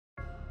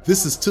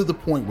This is To The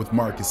Point with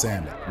Marcus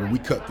Ammon, where we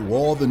cut through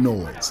all the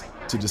noise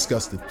to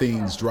discuss the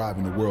themes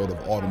driving the world of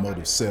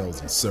automotive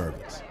sales and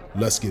service.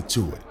 Let's get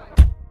to it.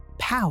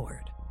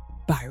 Powered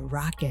by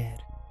Rocket.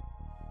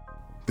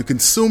 The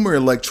Consumer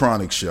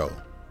Electronics Show,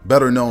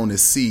 better known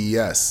as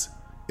CES,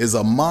 is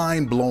a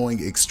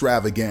mind-blowing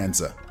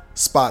extravaganza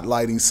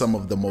spotlighting some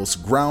of the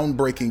most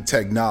groundbreaking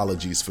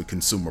technologies for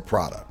consumer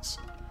products.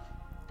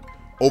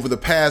 Over the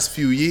past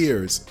few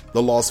years,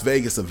 the Las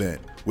Vegas event,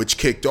 which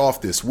kicked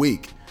off this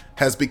week,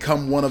 has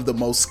become one of the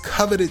most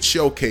coveted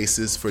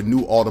showcases for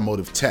new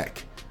automotive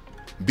tech,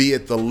 be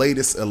it the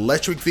latest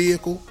electric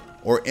vehicle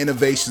or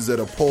innovations that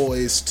are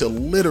poised to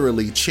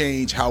literally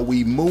change how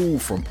we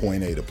move from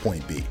point A to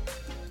point B.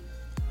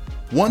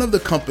 One of the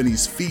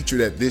companies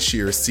featured at this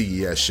year's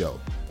CES show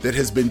that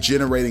has been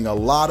generating a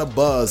lot of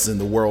buzz in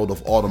the world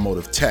of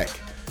automotive tech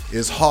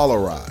is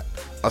Holoride,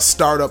 a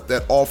startup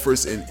that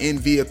offers an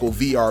in-vehicle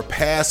VR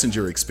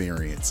passenger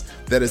experience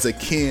that is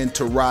akin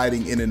to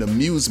riding in an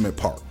amusement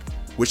park,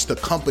 which the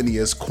company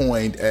has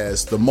coined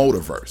as the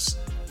Motorverse.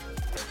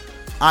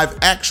 I've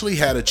actually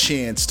had a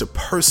chance to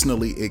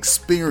personally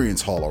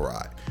experience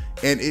Holoride,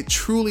 and it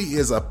truly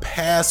is a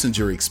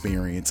passenger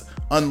experience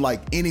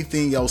unlike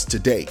anything else to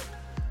date.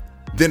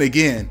 Then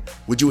again,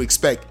 would you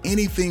expect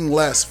anything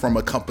less from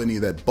a company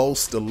that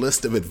boasts a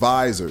list of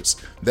advisors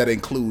that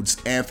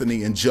includes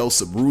Anthony and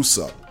Joseph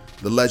Russo,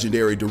 the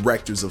legendary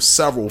directors of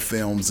several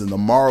films in the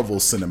Marvel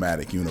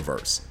Cinematic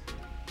Universe?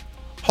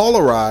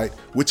 Holoride,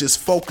 which is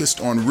focused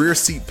on rear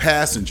seat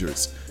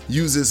passengers,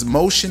 uses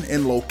motion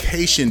and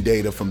location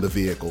data from the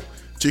vehicle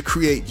to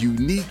create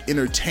unique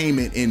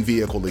entertainment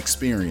in-vehicle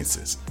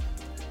experiences.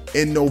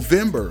 In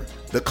November,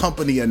 the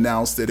company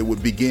announced that it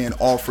would begin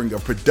offering a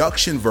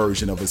production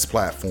version of its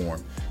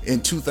platform in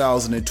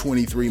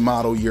 2023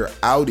 model year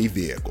Audi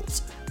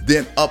vehicles,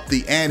 then upped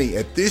the ante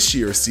at this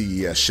year's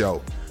CES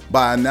show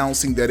by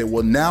announcing that it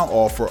will now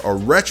offer a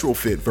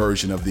retrofit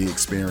version of the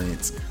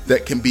experience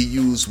that can be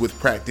used with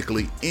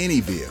practically any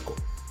vehicle.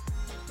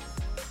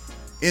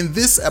 In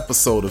this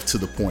episode of To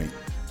The Point,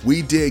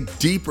 we dig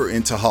deeper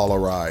into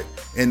Holoride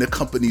and the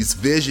company's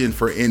vision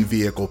for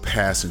in-vehicle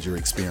passenger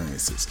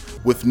experiences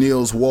with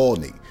Nils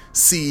Wollny,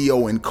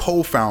 CEO and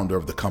co-founder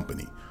of the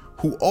company,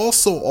 who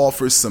also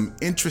offers some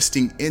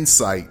interesting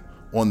insight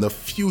on the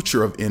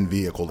future of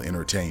in-vehicle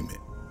entertainment.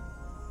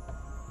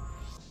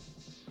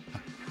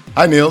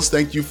 Hi, Nils.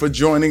 Thank you for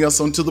joining us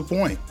on To The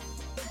Point.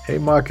 Hey,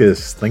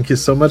 Marcus. Thank you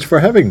so much for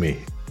having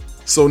me.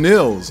 So,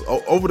 Nils,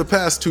 over the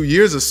past 2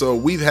 years or so,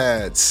 we've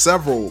had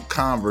several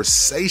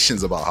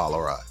conversations about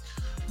Holoride.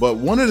 But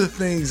one of the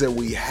things that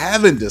we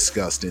haven't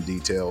discussed in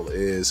detail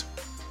is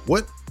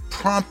what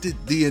prompted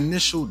the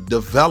initial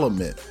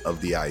development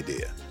of the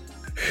idea.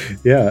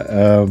 Yeah,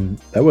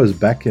 that was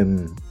back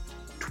in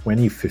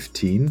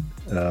 2015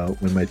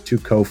 when my two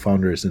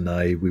co-founders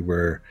and we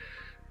were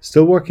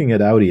still working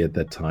at Audi at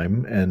that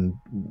time, and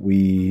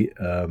we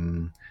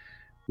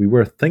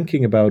were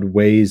thinking about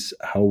ways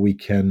how we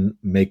can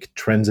make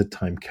transit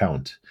time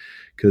count.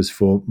 Because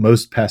for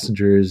most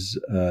passengers,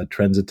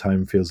 transit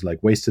time feels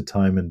like wasted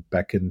time. And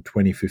back in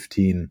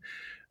 2015,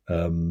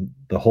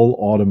 the whole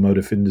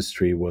automotive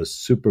industry was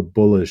super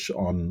bullish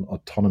on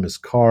autonomous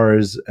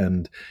cars.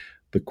 And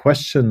the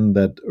question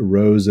that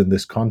arose in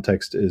this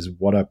context is,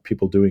 what are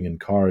people doing in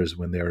cars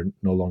when they're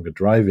no longer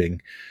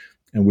driving?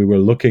 And we were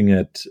looking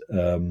at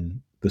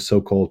the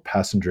so-called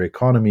passenger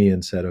economy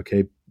and said,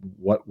 okay,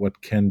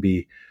 what can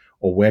be,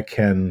 or where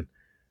can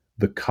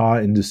the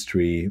car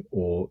industry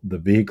or the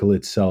vehicle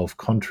itself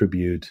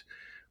contribute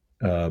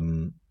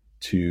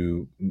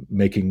to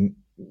making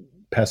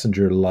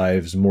passenger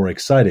lives more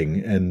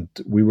exciting? And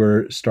we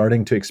were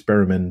starting to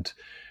experiment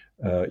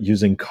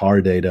using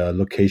car data,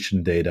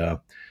 location data,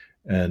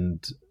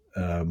 and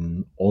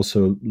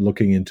also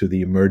looking into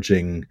the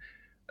emerging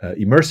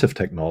immersive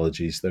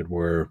technologies that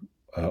were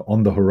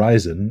on the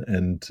horizon.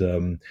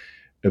 And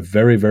a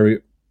very,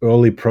 very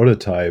early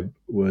prototype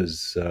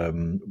was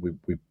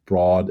we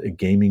brought a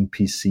gaming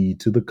PC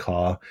to the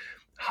car,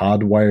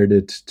 hardwired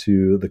it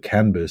to the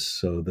canvas,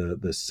 so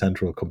the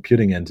central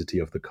computing entity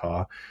of the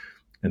car,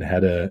 and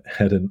had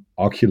an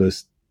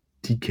Oculus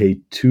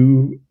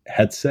TK2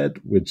 headset,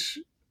 which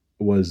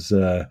was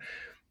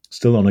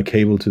still on a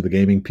cable to the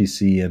gaming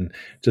PC, and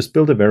just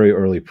built a very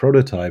early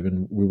prototype.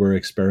 And we were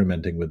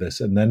experimenting with this,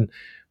 and then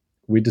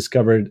we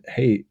discovered,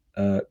 hey,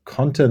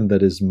 content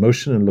that is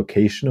motion and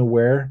location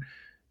aware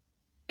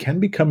can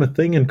become a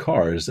thing in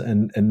cars,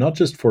 and not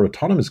just for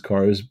autonomous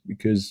cars,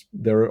 because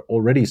there are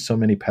already so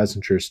many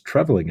passengers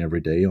traveling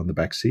every day on the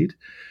back seat.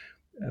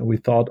 And we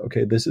thought,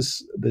 okay, this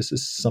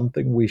is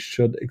something we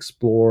should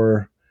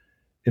explore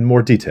in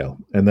more detail,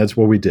 and that's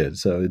what we did.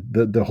 So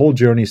the whole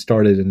journey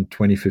started in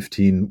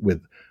 2015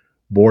 with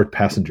bored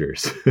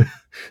passengers,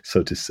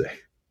 so to say.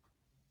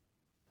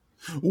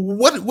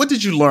 What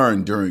did you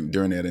learn during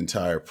that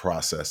entire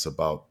process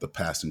about the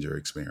passenger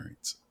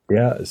experience?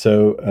 Yeah,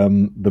 so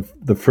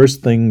the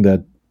first thing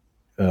that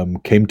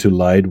came to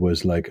light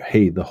was like,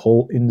 hey, the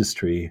whole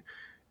industry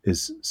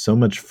is so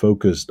much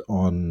focused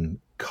on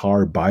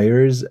car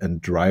buyers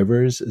and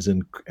drivers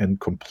and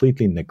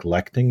completely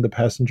neglecting the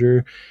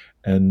passenger.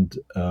 And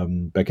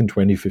back in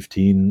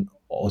 2015,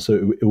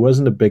 also it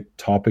wasn't a big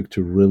topic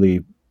to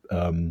really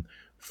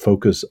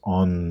focus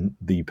on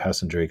the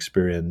passenger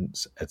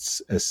experience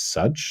as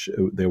such.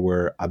 There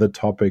were other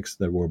topics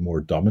that were more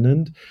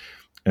dominant.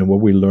 And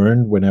what we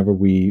learned whenever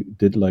we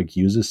did like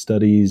user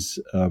studies,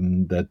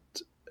 that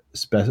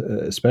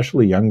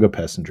especially younger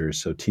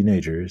passengers, so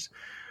teenagers,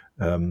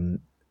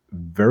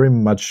 very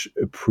much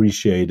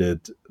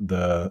appreciated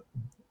the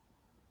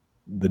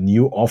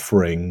new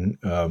offering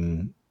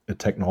a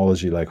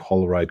technology like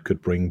Holoride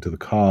could bring to the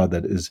car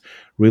that is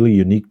really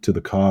unique to the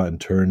car and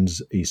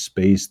turns a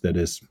space that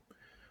is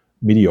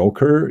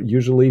mediocre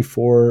usually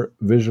for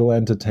visual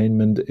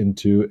entertainment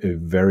into a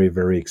very,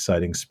 very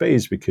exciting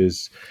space,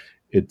 because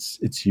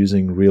it's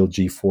using real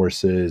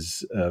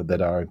G-forces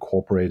that are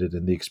incorporated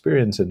in the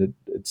experience, and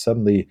it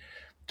suddenly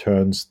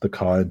turns the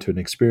car into an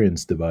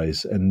experience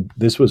device. And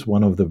this was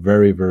one of the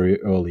very, very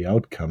early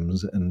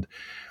outcomes. And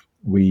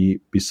we,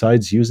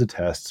 besides user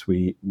tests,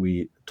 we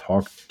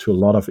talked to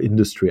a lot of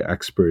industry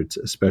experts,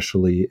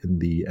 especially in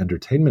the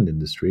entertainment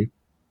industry.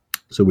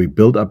 So we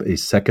built up a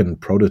second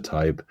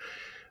prototype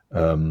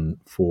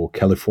for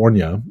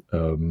California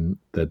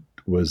that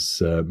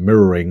was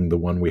mirroring the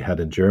one we had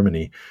in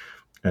Germany.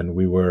 And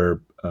we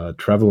were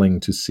traveling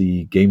to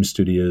see game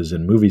studios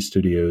and movie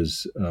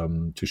studios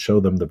to show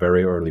them the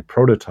very early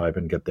prototype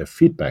and get their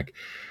feedback.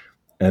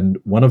 And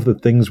one of the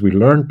things we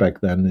learned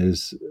back then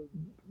is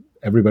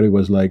everybody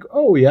was like,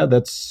 oh, yeah,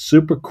 that's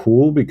super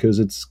cool, because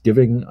it's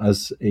giving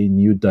us a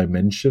new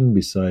dimension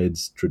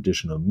besides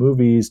traditional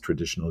movies,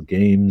 traditional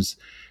games,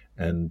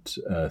 and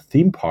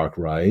theme park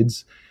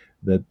rides,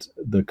 that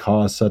the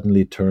car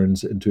suddenly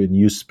turns into a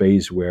new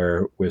space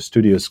where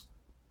studios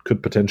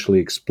could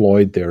potentially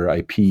exploit their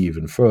IP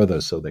even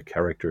further, so their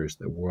characters,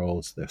 their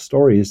worlds, their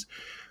stories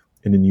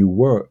in a new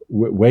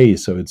way.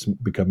 So it's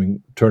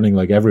turning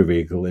like every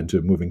vehicle into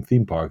a moving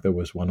theme park. That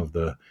was one of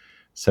the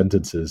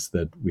sentences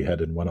that we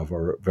had in one of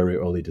our very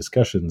early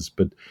discussions.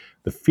 But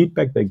the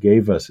feedback they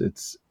gave us,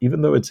 it's,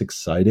 even though it's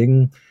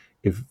exciting,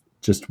 if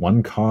just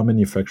one car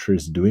manufacturer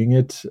is doing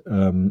it,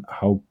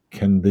 how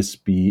can this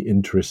be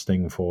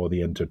interesting for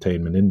the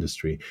entertainment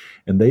industry?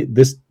 And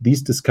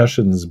these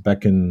discussions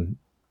back in,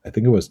 I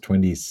think it was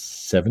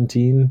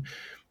 2017,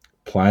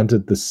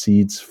 planted the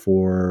seeds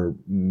for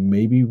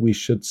maybe we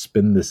should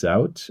spin this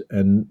out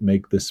and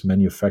make this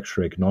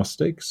manufacturer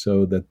agnostic,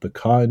 so that the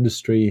car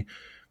industry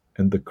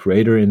and the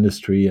creator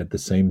industry at the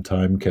same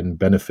time can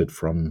benefit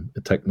from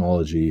a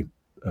technology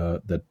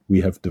that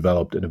we have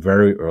developed in a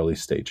very early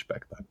stage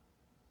back then.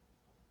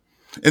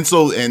 And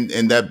so,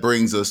 and that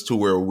brings us to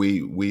where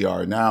we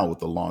are now with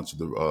the launch of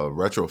the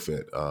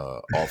retrofit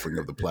offering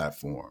of the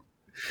platform.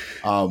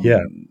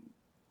 Yeah.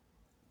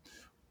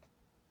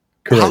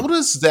 Correct.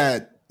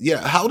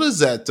 How does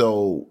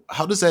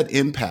that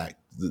impact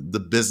the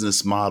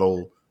business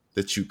model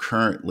that you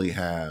currently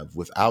have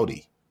with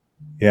Audi?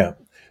 Yeah.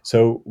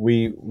 So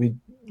we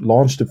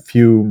launched a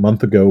few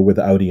months ago with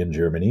Audi in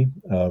Germany.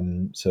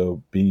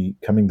 So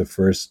becoming the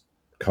first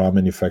car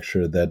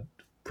manufacturer that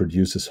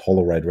produces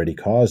Holoride-ready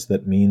cars.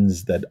 That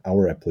means that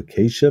our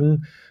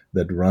application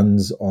that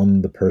runs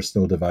on the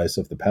personal device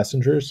of the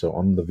passenger, so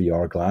on the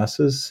VR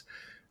glasses,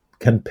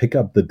 can pick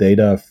up the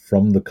data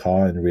from the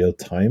car in real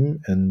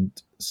time and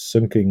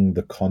syncing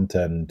the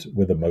content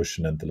with the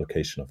motion and the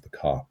location of the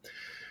car.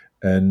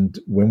 And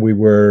when we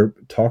were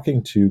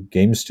talking to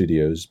game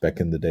studios back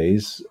in the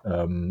days,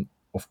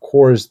 of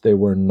course, they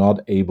were not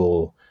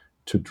able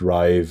to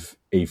drive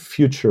a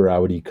future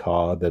Audi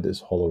car that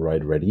is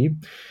Holoride ready.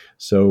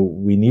 So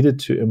we needed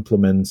to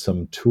implement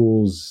some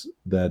tools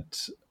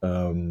that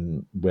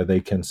where they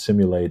can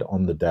simulate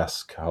on the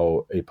desk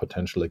how a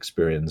potential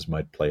experience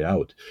might play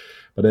out.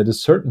 But at a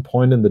certain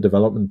point in the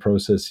development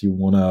process, you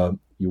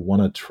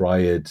wanna try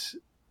it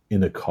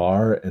in a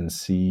car and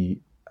see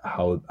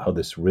how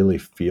this really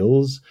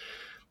feels.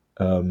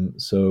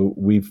 So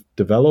we've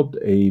developed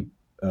a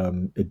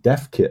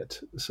dev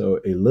kit, so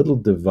a little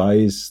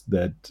device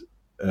that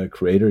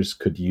creators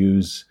could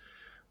use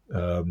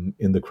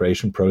in the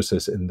creation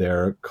process in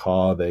their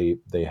car they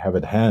have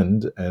at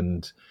hand,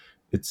 and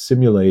it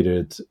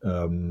simulated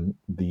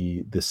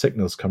the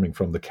signals coming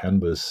from the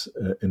canvas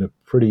in a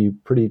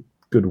pretty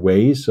good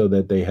way, so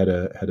that they had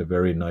a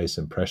very nice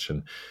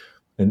impression.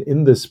 And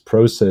in this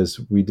process,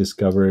 we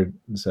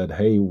said,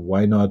 hey,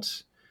 why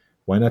not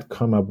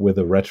come up with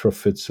a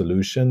retrofit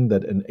solution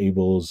that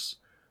enables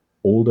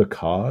older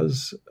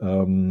cars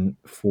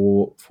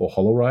for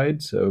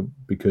Holoride? So,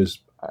 because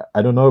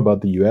I don't know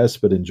about the US,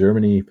 but in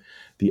Germany,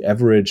 the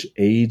average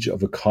age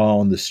of a car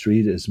on the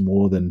street is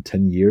more than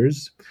 10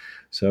 years.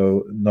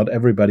 So not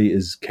everybody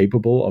is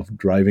capable of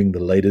driving the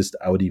latest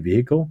Audi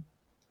vehicle.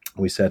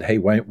 We said, hey,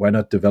 why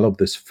not develop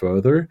this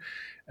further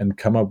and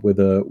come up with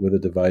a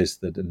device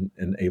that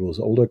enables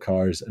older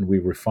cars? And we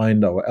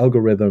refined our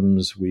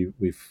algorithms.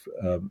 We've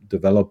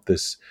developed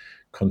this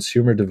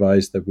consumer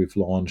device that we've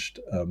launched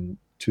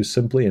to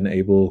simply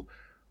enable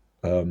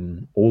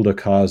older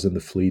cars in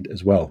the fleet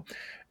as well.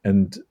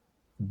 And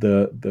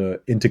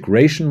the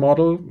integration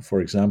model,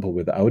 for example,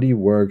 with Audi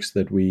works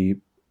that we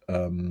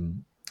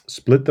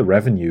split the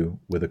revenue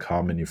with a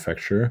car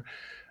manufacturer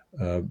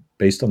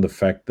based on the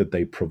fact that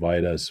they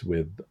provide us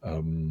with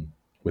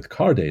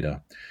car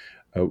data.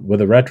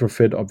 With a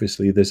retrofit,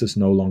 obviously, this is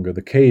no longer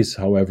the case.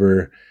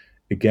 However,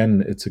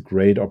 again, it's a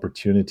great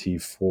opportunity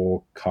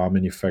for car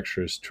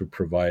manufacturers to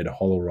provide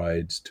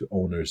Holorides to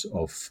owners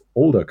of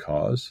older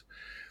cars,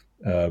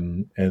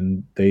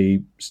 and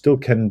they still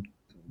can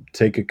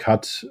take a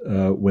cut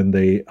when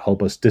they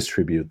help us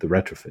distribute the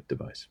retrofit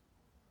device.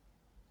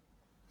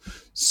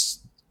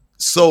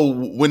 So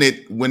when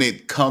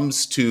it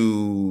comes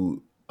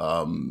to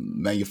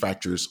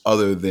manufacturers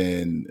other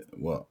than,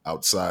 well,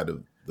 outside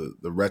of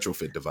the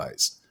retrofit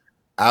device,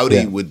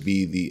 Audi would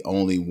be the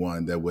only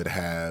one that would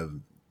have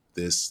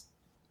this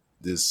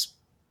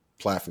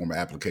platform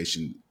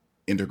application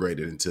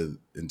integrated into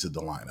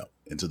the lineup,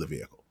 into the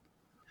vehicle.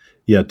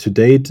 Yeah, to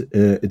date,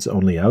 it's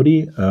only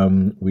Audi.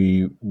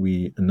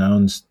 We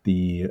announced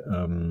the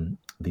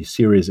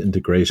series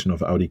integration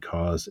of Audi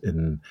cars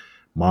in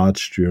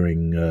March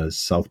during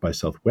South by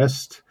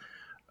Southwest.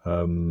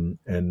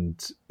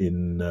 And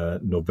in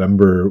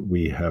November,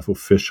 we have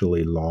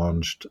officially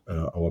launched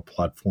our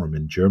platform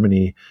in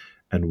Germany.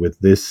 And with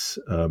this,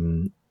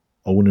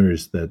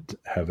 owners that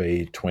have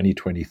a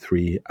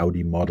 2023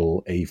 Audi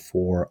model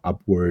A4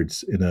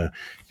 upwards in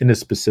a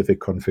specific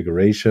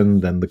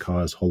configuration, then the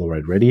car is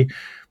Holoride ready.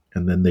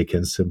 And then they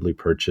can simply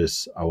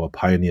purchase our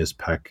Pioneers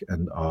pack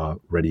and are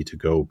ready to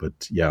go.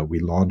 But yeah, we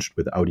launched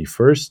with Audi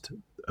first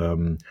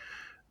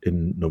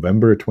in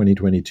November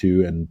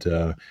 2022,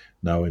 and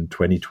now in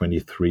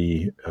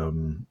 2023,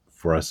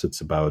 for us,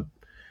 it's about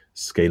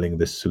scaling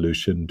this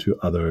solution to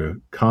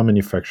other car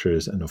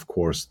manufacturers. And of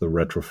course, the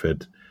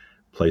retrofit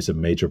plays a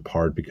major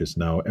part because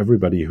now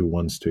everybody who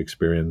wants to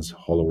experience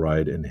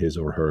Holoride in his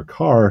or her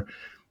car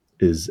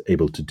is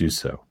able to do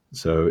so.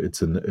 So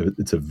it's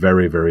a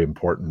very, very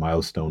important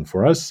milestone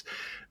for us.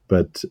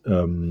 But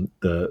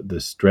the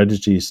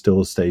strategy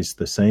still stays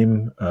the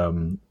same.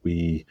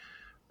 We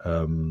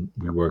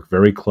work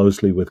very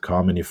closely with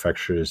car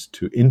manufacturers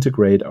to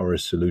integrate our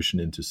solution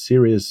into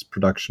serious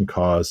production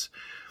cars.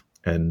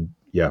 And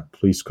yeah,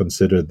 please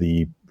consider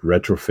the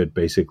retrofit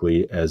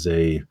basically as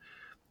a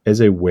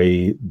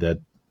way that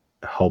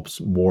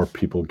helps more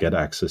people get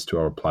access to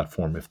our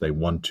platform if they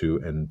want to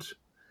and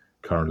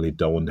currently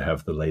don't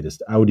have the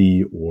latest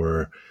Audi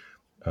or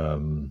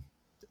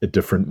a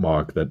different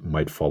mark that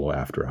might follow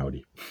after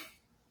Audi.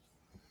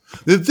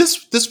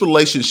 This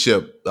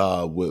relationship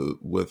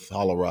with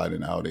Holoride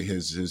and Audi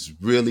has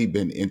really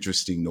been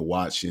interesting to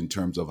watch in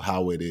terms of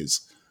how it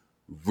is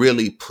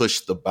really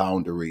pushed the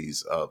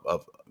boundaries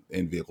of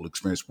in-vehicle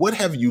experience. What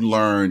have you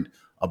learned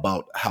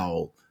about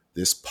how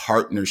this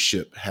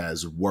partnership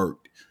has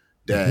worked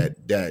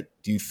that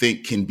you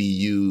think can be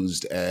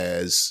used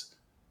as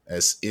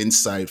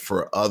insight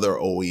for other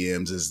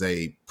OEMs as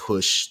they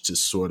push to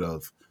sort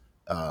of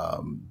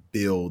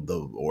build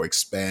or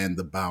expand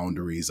the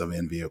boundaries of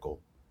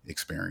in-vehicle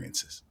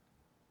experiences?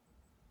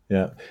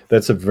 Yeah,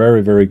 that's a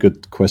very, very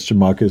good question,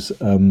 Marcus.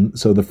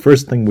 So the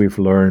first thing we've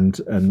learned,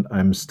 and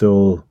I'm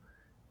still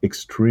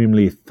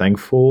extremely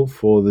thankful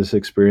for this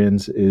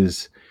experience,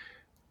 is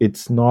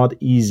it's not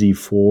easy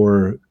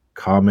for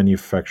car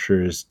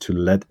manufacturers to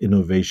let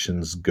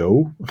innovations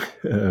go,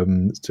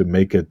 to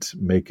make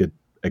it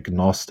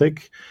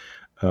agnostic,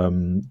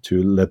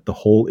 to let the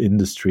whole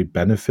industry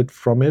benefit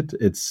from it.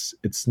 It's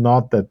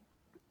not that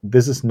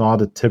this is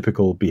not a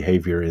typical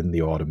behavior in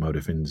the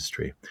automotive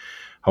industry.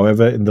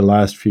 However, in the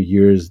last few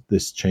years,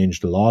 this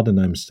changed a lot, and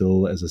I'm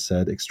still, as I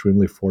said,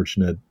 extremely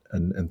fortunate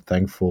and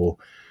thankful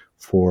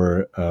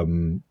for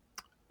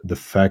the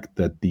fact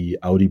that the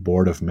Audi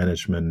board of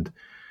management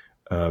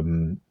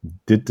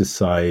did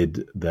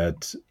decide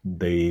that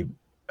they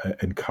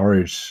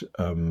encourage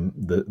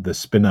the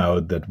spin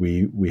out that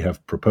we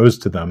have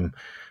proposed to them,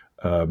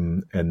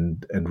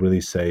 and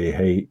really say,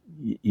 hey,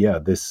 yeah,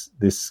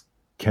 this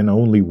can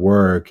only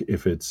work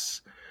if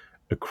it's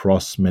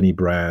across many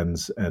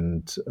brands,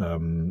 and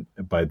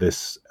by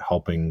this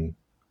helping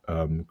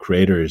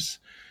creators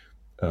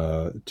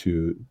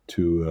to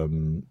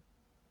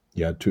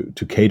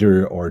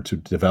cater or to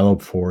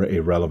develop for a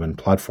relevant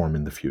platform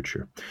in the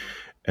future.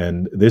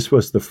 And this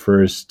was the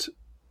first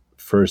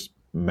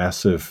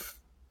massive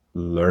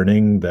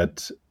learning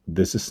that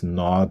this is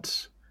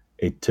not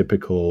a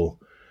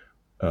typical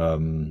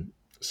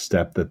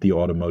step that the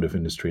automotive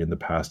industry in the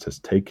past has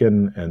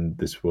taken. And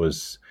this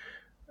was,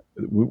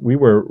 we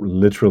were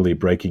literally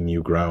breaking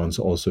new grounds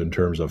also in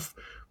terms of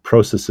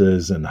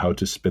processes and how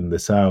to spin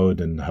this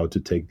out and how to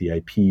take the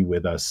IP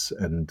with us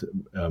and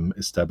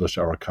establish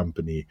our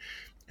company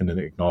in an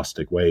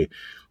agnostic way.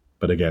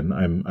 But again,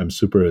 I'm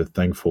super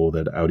thankful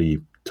that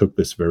Audi took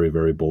this very,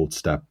 very bold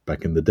step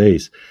back in the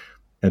days.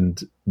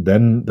 And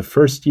then the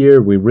first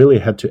year, we really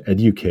had to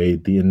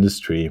educate the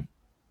industry,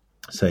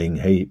 saying,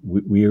 hey,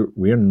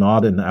 we're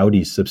not an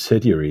Audi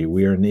subsidiary.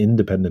 We are an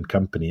independent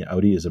company.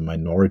 Audi is a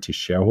minority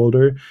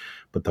shareholder.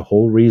 But the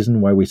whole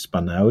reason why we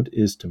spun out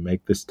is to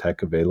make this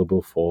tech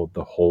available for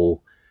the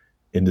whole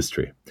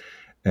industry,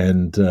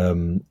 and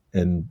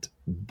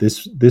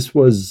this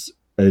was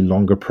a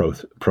longer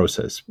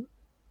process,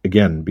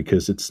 again,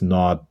 because it's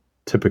not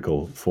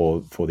typical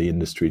for the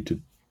industry to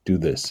do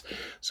this.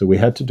 So we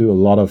had to do a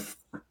lot of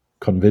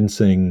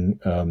convincing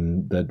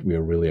that we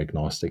are really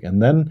agnostic,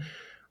 and then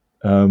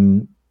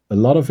a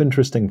lot of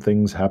interesting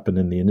things happened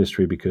in the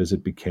industry because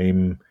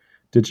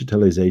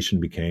digitalization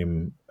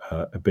became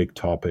a big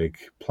topic.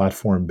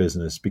 Platform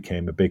business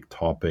became a big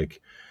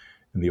topic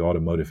in the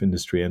automotive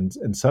industry,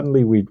 and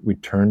suddenly we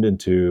turned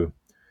into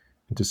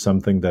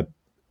something that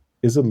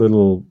is a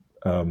little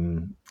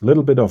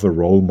bit of a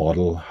role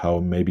model, how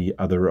maybe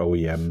other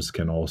OEMs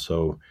can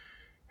also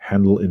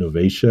handle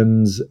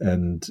innovations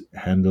and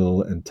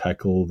handle and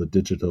tackle the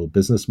digital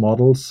business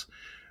models.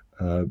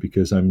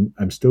 Because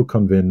I'm still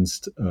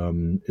convinced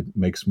it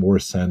makes more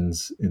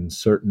sense in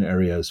certain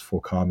areas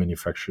for car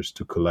manufacturers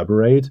to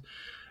collaborate,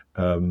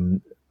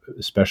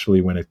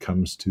 especially when it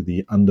comes to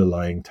the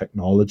underlying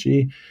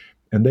technology.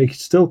 And they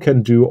still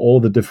can do all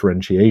the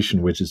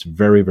differentiation, which is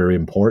very, very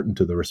important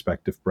to the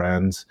respective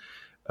brands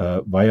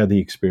via the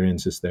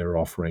experiences they're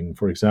offering.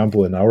 For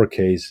example, in our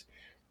case,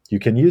 you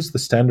can use the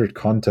standard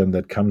content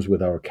that comes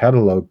with our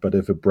catalog, but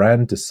if a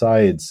brand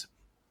decides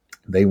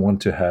they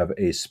want to have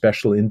a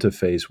special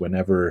interface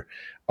whenever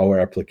our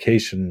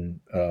application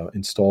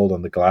installed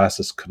on the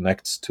glasses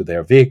connects to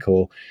their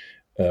vehicle,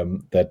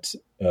 that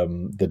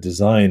the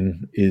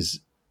design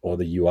is, or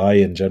the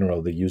UI in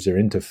general, the user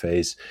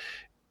interface,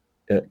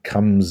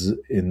 comes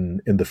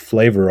in the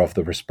flavor of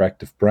the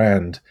respective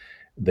brand,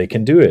 they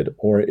can do it.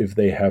 Or if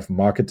they have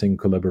marketing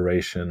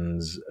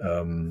collaborations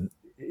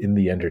in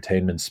the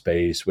entertainment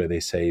space where they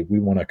say, we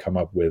want to come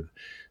up with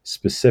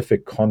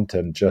specific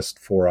content just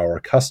for our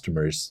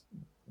customers,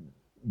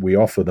 we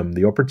offer them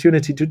the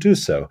opportunity to do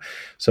so.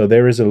 So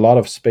there is a lot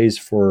of space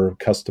for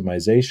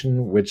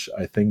customization, which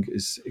I think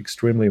is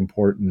extremely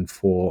important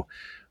for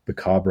the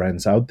car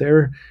brands out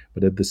there.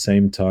 But at the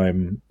same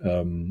time,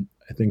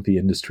 I think the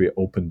industry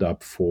opened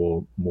up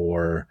for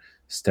more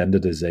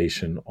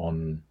standardization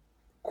on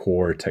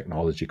core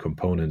technology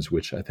components,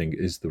 which I think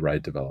is the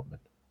right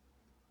development.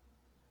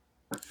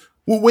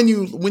 Well, when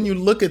you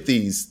look at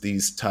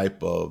these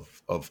type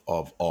of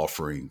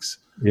offerings,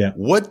 yeah,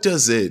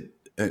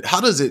 how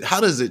does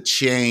it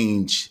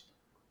change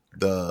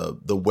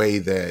the way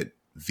that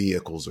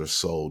vehicles are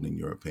sold, in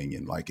your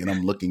opinion? Like, and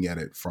I'm looking at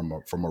it from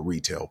a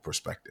retail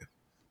perspective.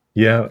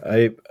 Yeah,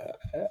 I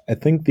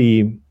think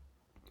the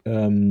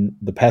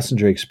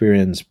passenger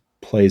experience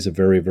plays a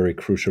very, very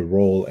crucial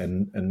role,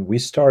 and we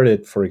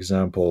started, for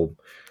example,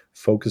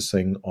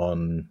 focusing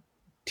on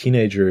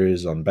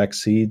teenagers on back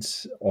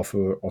seats,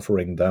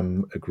 offering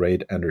them a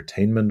great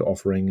entertainment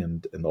offering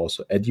and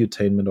also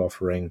edutainment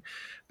offering,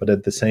 but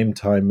at the same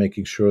time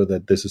making sure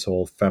that this is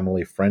all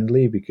family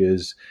friendly,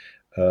 because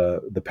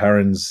the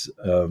parents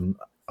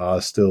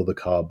are still the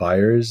car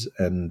buyers,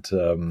 and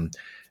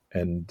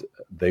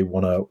they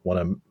want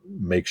to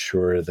make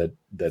sure that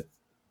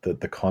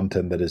the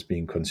content that is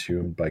being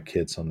consumed by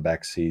kids on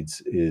back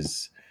seats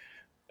is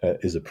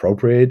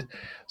appropriate.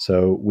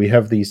 So we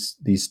have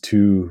these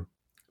two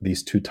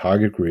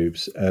target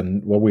groups,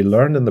 and what we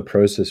learned in the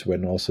process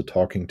when also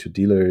talking to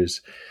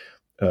dealers,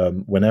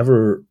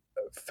 whenever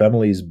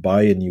families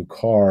buy a new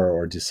car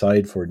or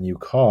decide for a new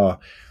car,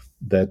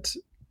 that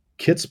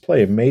kids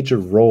play a major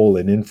role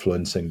in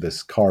influencing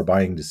this car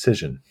buying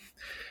decision.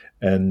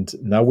 And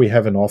now we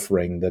have an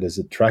offering that is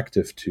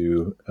attractive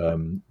to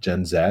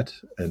Gen Z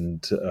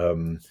and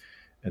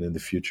in the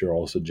future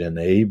also Gen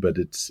A, but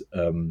it's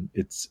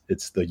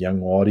the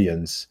young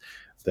audience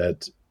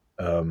that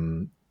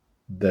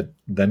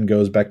then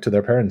goes back to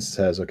their parents and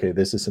says, okay,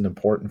 this is an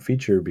important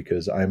feature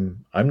because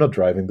I'm not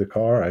driving the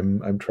car,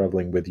 I'm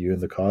traveling with you in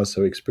the car.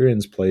 So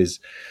experience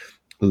plays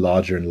a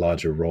larger and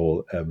larger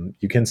role.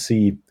 You can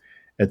see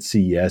at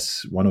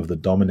CES, one of the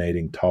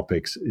dominating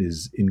topics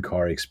is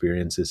in-car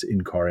experiences,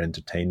 in-car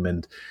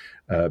entertainment,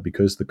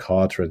 because the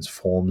car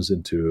transforms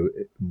into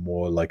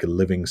more like a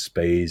living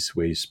space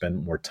where you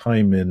spend more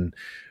time in,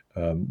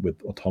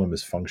 with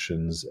autonomous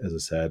functions. As I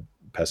said,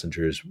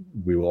 passengers,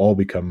 we will all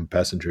become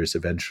passengers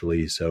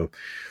eventually. So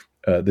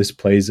this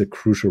plays a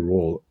crucial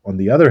role. On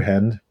the other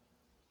hand,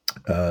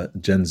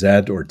 Gen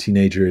Z or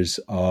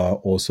teenagers are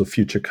also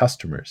future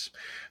customers.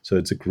 So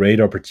it's a great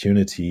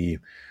opportunity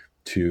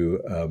to,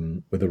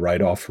 with the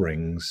right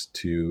offerings,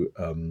 to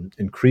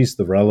increase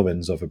the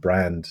relevance of a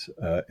brand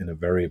in a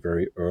very,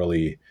 very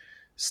early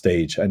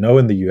stage. I know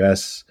in the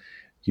US,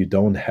 you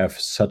don't have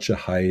such a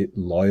high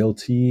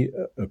loyalty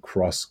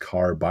across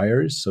car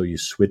buyers, so you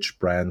switch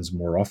brands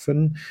more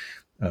often.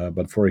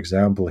 But for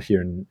example,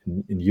 here in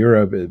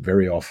Europe,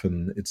 very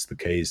often it's the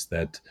case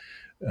that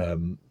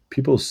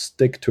people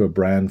stick to a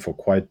brand for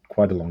quite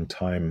a long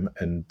time,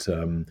 and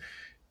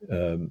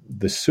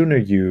the sooner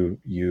you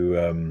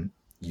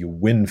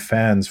win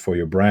fans for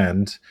your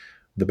brand,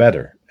 the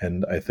better.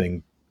 And I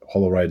think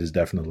Holoride is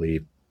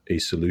definitely a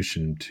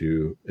solution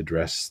to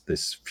address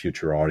this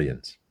future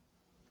audience.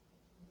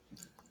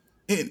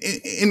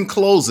 In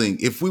closing,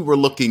 if we were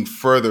looking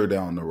further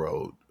down the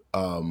road,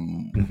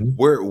 Mhm.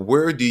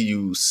 Where do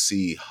you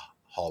see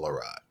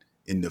Holoride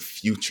in the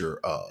future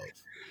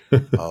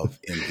of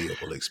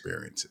enviable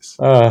experiences?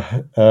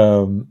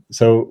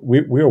 So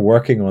we are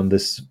working on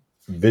this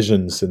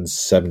vision since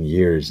 7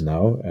 years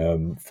now.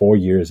 4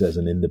 years as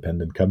an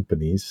independent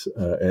company,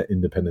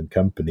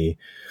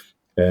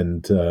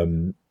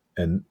 and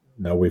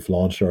now we've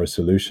launched our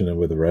solution, and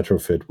with the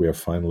retrofit, we are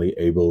finally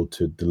able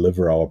to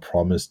deliver our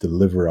promise,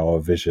 deliver our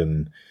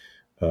vision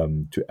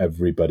to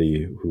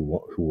everybody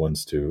who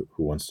wants to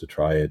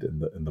try it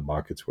in the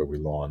markets where we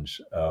launch.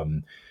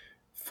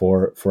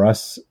 For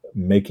us,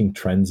 making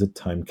transit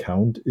time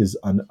count is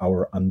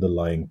our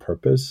underlying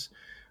purpose.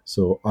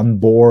 So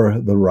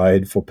onboard the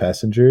ride for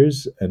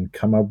passengers and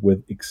come up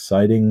with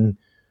exciting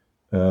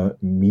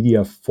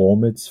media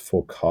formats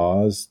for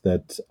cars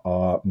that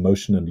are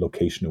motion and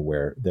location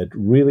aware, that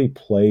really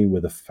play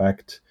with the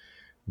fact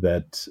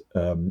that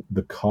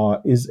the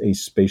car is a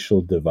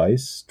spatial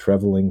device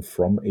traveling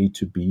from A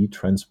to B,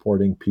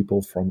 transporting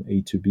people from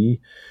A to B.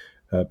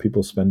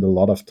 People spend a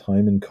lot of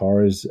time in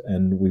cars,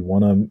 and we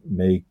want to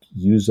make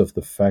use of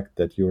the fact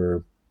that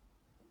you're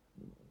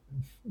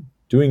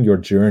doing your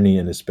journey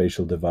in a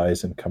spatial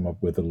device and come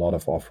up with a lot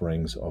of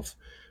offerings of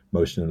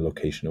motion and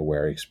location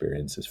aware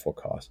experiences for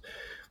cars.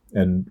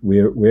 And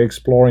we're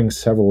exploring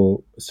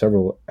several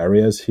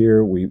areas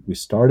here. We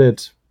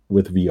started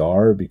with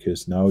VR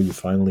because now you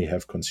finally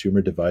have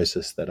consumer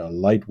devices that are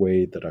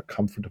lightweight, that are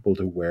comfortable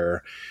to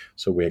wear.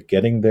 So we're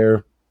getting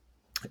there.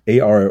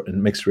 AR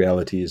and mixed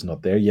reality is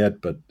not there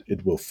yet, but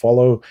it will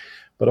follow.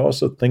 But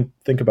also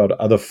think about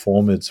other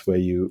formats where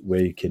you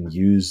can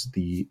use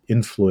the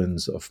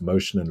influence of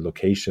motion and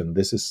location.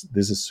 This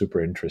is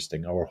super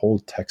interesting. Our whole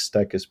tech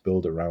stack is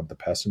built around the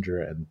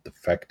passenger and the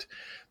fact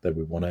that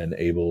we want to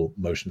enable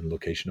motion and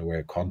location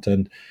aware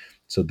content.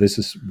 So this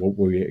is what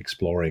we're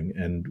exploring,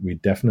 and we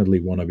definitely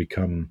want to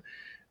become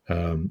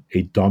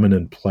a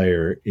dominant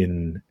player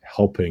in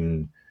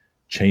helping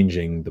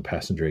changing the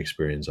passenger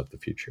experience of the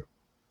future.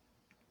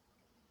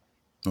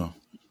 Oh,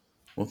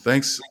 well,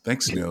 thanks,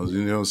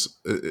 Nils.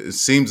 It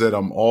seems that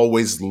I'm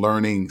always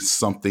learning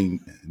something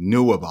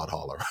new about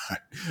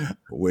Holoride,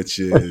 which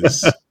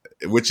is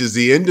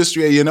the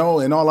industry. In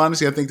all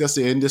honesty, I think that's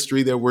the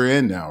industry that we're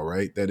in now,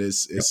 right? That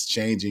is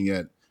changing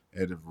at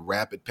a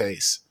rapid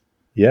pace.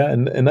 Yeah,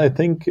 and I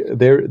think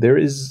there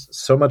is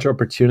so much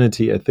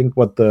opportunity. I think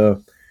what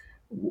the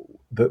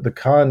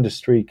car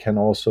industry can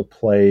also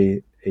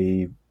play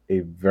a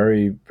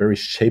very, very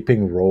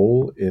shaping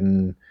role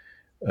in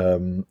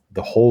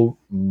the whole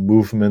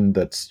movement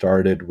that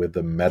started with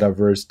the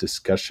Metaverse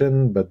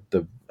discussion. But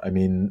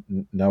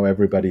now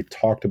everybody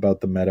talked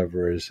about the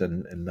Metaverse,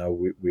 and now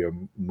we are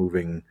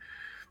moving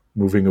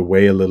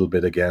away a little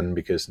bit again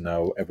because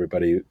now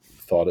everybody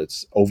thought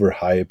it's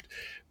overhyped.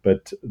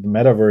 But the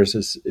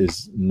Metaverse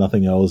is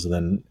nothing else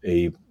than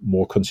a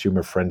more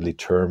consumer-friendly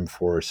term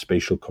for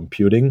spatial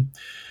computing.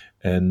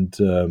 And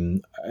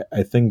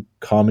I think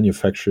car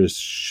manufacturers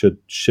should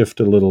shift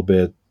a little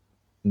bit,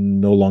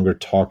 no longer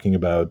talking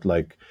about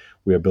like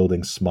we are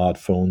building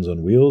smartphones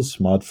on wheels.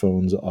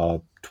 Smartphones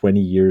are 20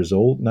 years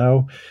old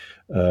now,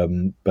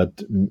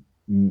 but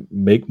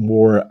make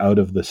more out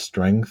of the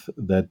strength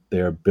that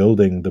they're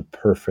building the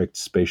perfect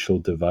spatial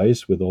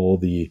device with all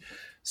the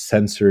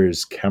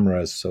sensors,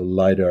 cameras, so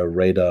LiDAR,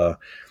 radar,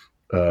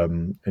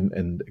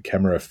 and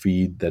camera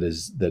feed that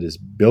is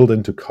built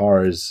into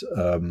cars,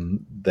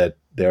 that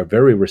they're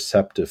very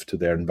receptive to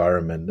their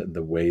environment and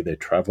the way they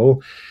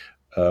travel.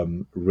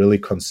 Really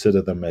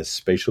consider them as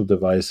spatial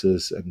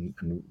devices,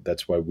 and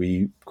that's why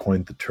we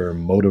coined the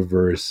term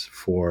Motorverse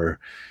for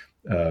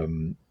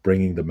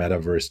bringing the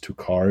Metaverse to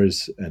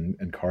cars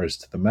and cars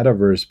to the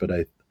Metaverse. But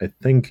I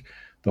think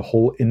the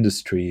whole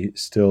industry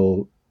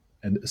still,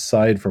 and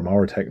aside from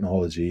our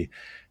technology,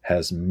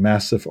 has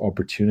massive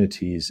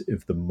opportunities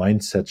if the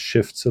mindset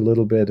shifts a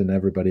little bit and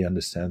everybody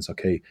understands,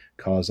 okay,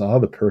 cars are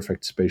the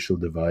perfect spatial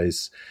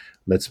device.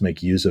 Let's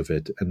make use of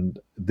it. And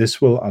this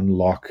will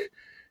unlock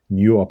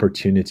new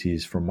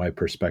opportunities from my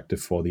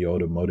perspective for the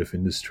automotive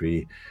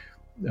industry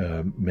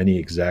many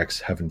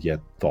execs haven't yet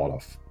thought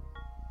of.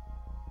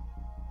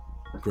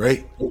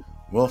 Great.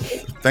 Well,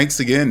 thanks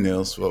again,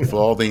 Nils, for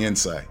all the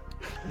insight.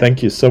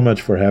 Thank you so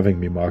much for having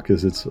me,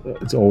 Marcus.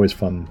 It's always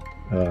fun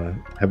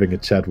having a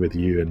chat with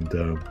you,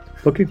 and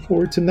looking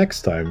forward to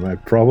next time. I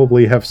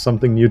probably have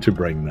something new to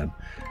bring then.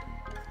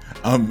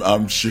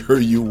 I'm sure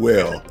you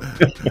will.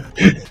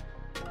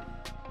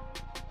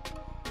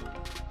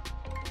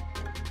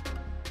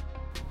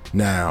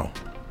 Now,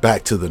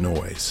 back to the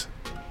noise.